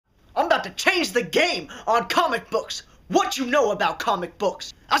about to change the game on comic books. What you know about comic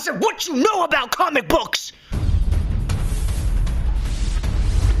books? I said, what you know about comic books?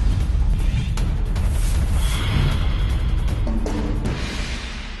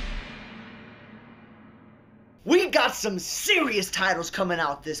 We got some serious titles coming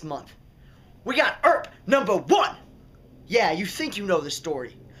out this month. We got Earp #1. Yeah, you think you know the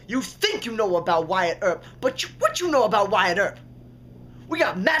story. You think you know about Wyatt Earp, but what you know about Wyatt Earp? We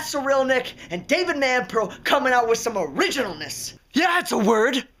got Matt Cirulnick and David Manpearl coming out with some originalness. Yeah, that's a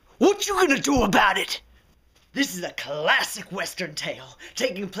word. What you gonna do about it? This is a classic Western tale,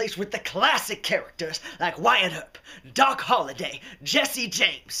 taking place with the classic characters like Wyatt Earp, Doc Holliday, Jesse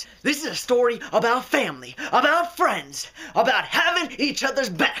James. This is a story about family, about friends, about having each other's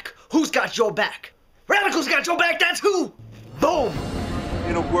back. Who's got your back? Radical's got your back, that's who! Boom!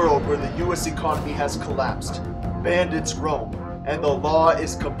 In a world where the U.S. economy has collapsed, bandits roam, and the law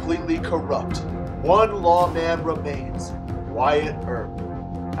is completely corrupt, one lawman remains, Wyatt Earp.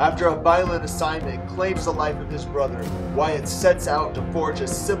 After a violent assignment claims the life of his brother, Wyatt sets out to forge a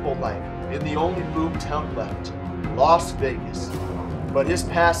simple life in the only boom town left, Las Vegas. But his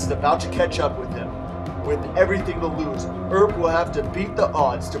past is about to catch up with him. With everything to lose, Earp will have to beat the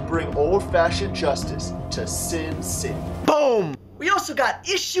odds to bring old-fashioned justice to Sin City. Boom! We also got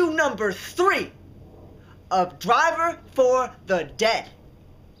issue #3 of Driver for the Dead.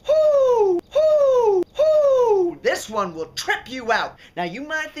 Whoo! Whoo! Whoo! This one will trip you out. Now you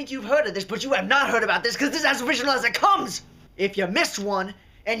might think you've heard of this, but you have not heard about this because this is as original as it comes. If you missed 1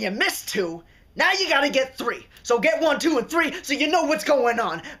 and you missed 2, now you gotta get 3. So get 1, 2, and 3 so you know what's going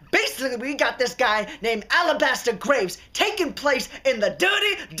on. Basically, we got this guy named Alabaster Graves taking place in the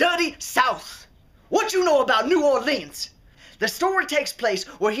dirty, dirty South. What you know about New Orleans? The story takes place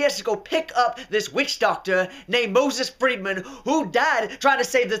where he has to go pick up this witch doctor named Moses Friedman who died trying to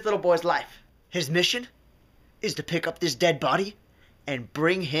save this little boy's life. His mission is to pick up this dead body and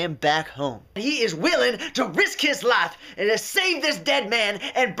bring him back home. He is willing to risk his life and to save this dead man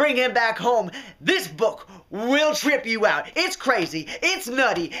and bring him back home. This book will trip you out. It's crazy, it's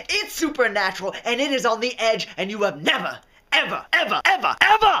nutty, it's supernatural, and it is on the edge, and you have never, ever, ever, ever,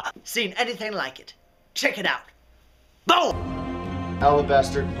 ever seen anything like it. Check it out. Boom!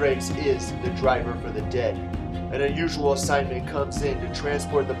 Alabaster Graves is the driver for the dead. An unusual assignment comes in to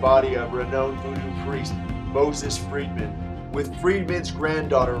transport the body of renowned voodoo priest Moses Friedman. With Friedman's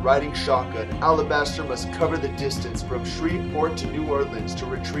granddaughter riding shotgun, Alabaster must cover the distance from Shreveport to New Orleans to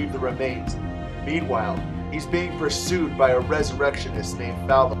retrieve the remains. Meanwhile, he's being pursued by a resurrectionist named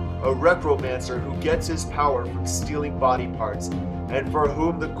Fowler, a recromancer who gets his power from stealing body parts, and for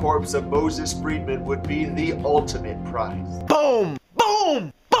whom the corpse of Moses Friedman would be the ultimate prize. Boom!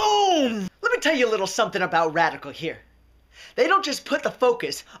 Boom! Boom! Let me tell you a little something about Radical here. They don't just put the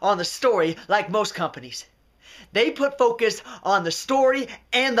focus on the story like most companies. They put focus on the story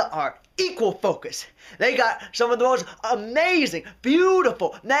and the art. Equal focus. They got some of the most amazing,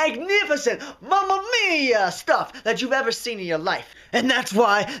 beautiful, magnificent, mamma mia stuff that you've ever seen in your life. And that's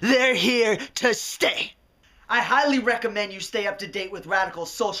why they're here to stay. I highly recommend you stay up to date with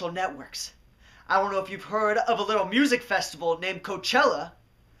Radical's social networks. I don't know if you've heard of a little music festival named Coachella,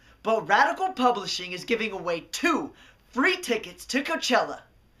 but Radical Publishing is giving away 2 free tickets to Coachella.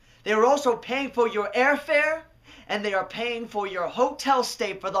 They are also paying for your airfare, and they are paying for your hotel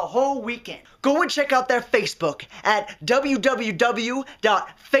stay for the whole weekend. Go and check out their Facebook at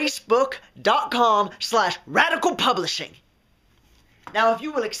www.facebook.com/radicalpublishing. Now, if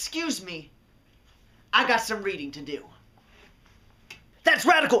you will excuse me, I got some reading to do. That's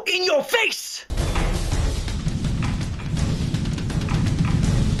Radical in your face!